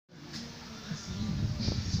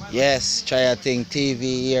Yes, Try a Thing TV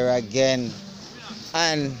here again.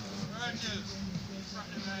 And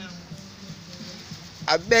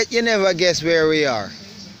I bet you never guess where we are.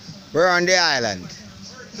 We're on the island.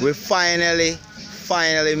 We finally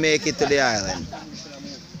make it to the island.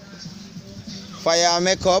 Fire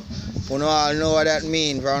makeup, you know all know what that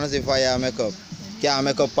means. For say fire makeup. Can't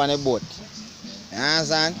make up on a boat. You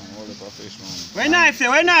understand? Where knife there?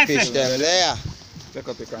 Where knife Fish them there. Take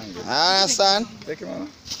up the crank. Understand? Take him on.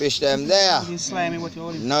 Fish them there. Slimy what you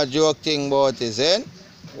holding. No joke thing about it, eh?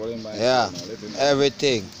 Yeah,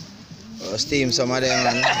 everything. Steam some of them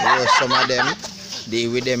and roast some of them.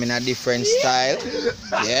 Deal with them in a different style.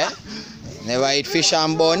 Yeah. Never eat fish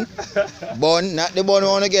and bun. Bun, not the bun you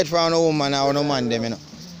want to get from a woman or a man, them, you know.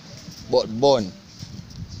 But bun.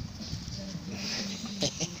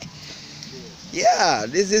 Yeah,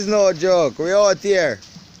 this is no joke. We out here.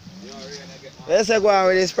 Let's go on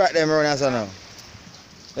with this part them around us now.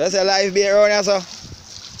 Let's say live bait around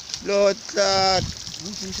us. Blood clot.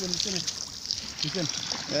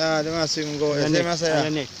 Yeah, they must even go. They must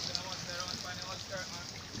say.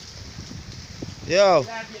 Yo.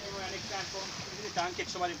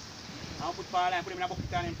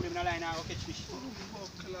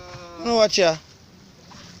 No watch ya.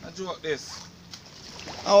 I joke this.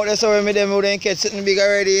 Out there so when me them who didn't catch something big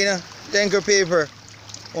already, you know. Thank you paper.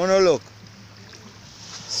 Wanna look.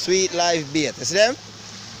 Sweet live bait. You see them?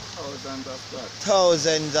 Thousands of that.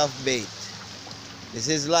 Thousands of bait. This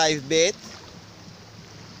is live bait.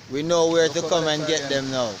 We know where to come and get them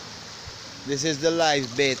now. This is the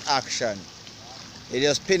live bait action. You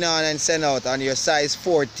just pin on and send out on your size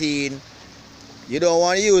 14. You don't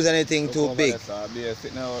want to use anything too big.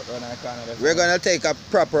 We're going to take a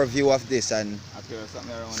proper view of this and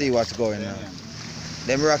see what's going on.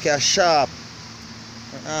 Them rock are sharp.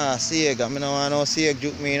 Ah, see you, I don't want no see you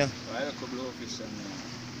juke me, you know.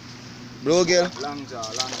 Bluegill? Long jaw.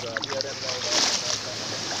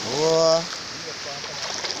 Whoa.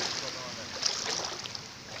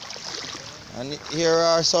 And here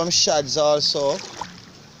are some shads also.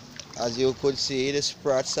 As you could see, the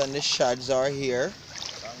sprats and the shads are here.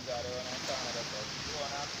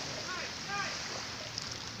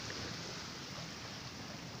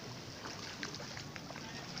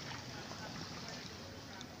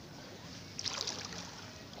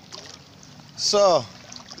 So,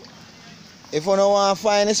 if you don't want to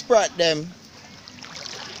find the sprat them,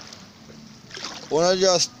 you want to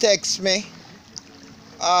just text me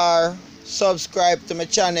or subscribe to my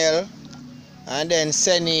channel and then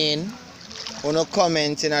send in a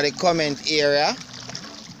comment in the comment area,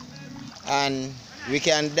 and we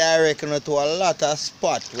can direct you to a lot of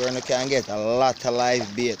spots where you can get a lot of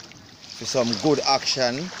live bait for some good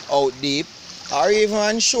action out deep or even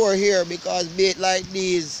on shore here, because bait like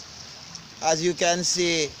these, as you can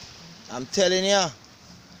see, I'm telling you,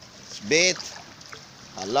 it's bait,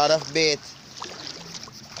 a lot of bait.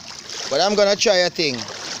 But I'm gonna try a thing.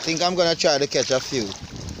 I think I'm gonna try to catch a few.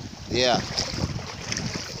 Yeah.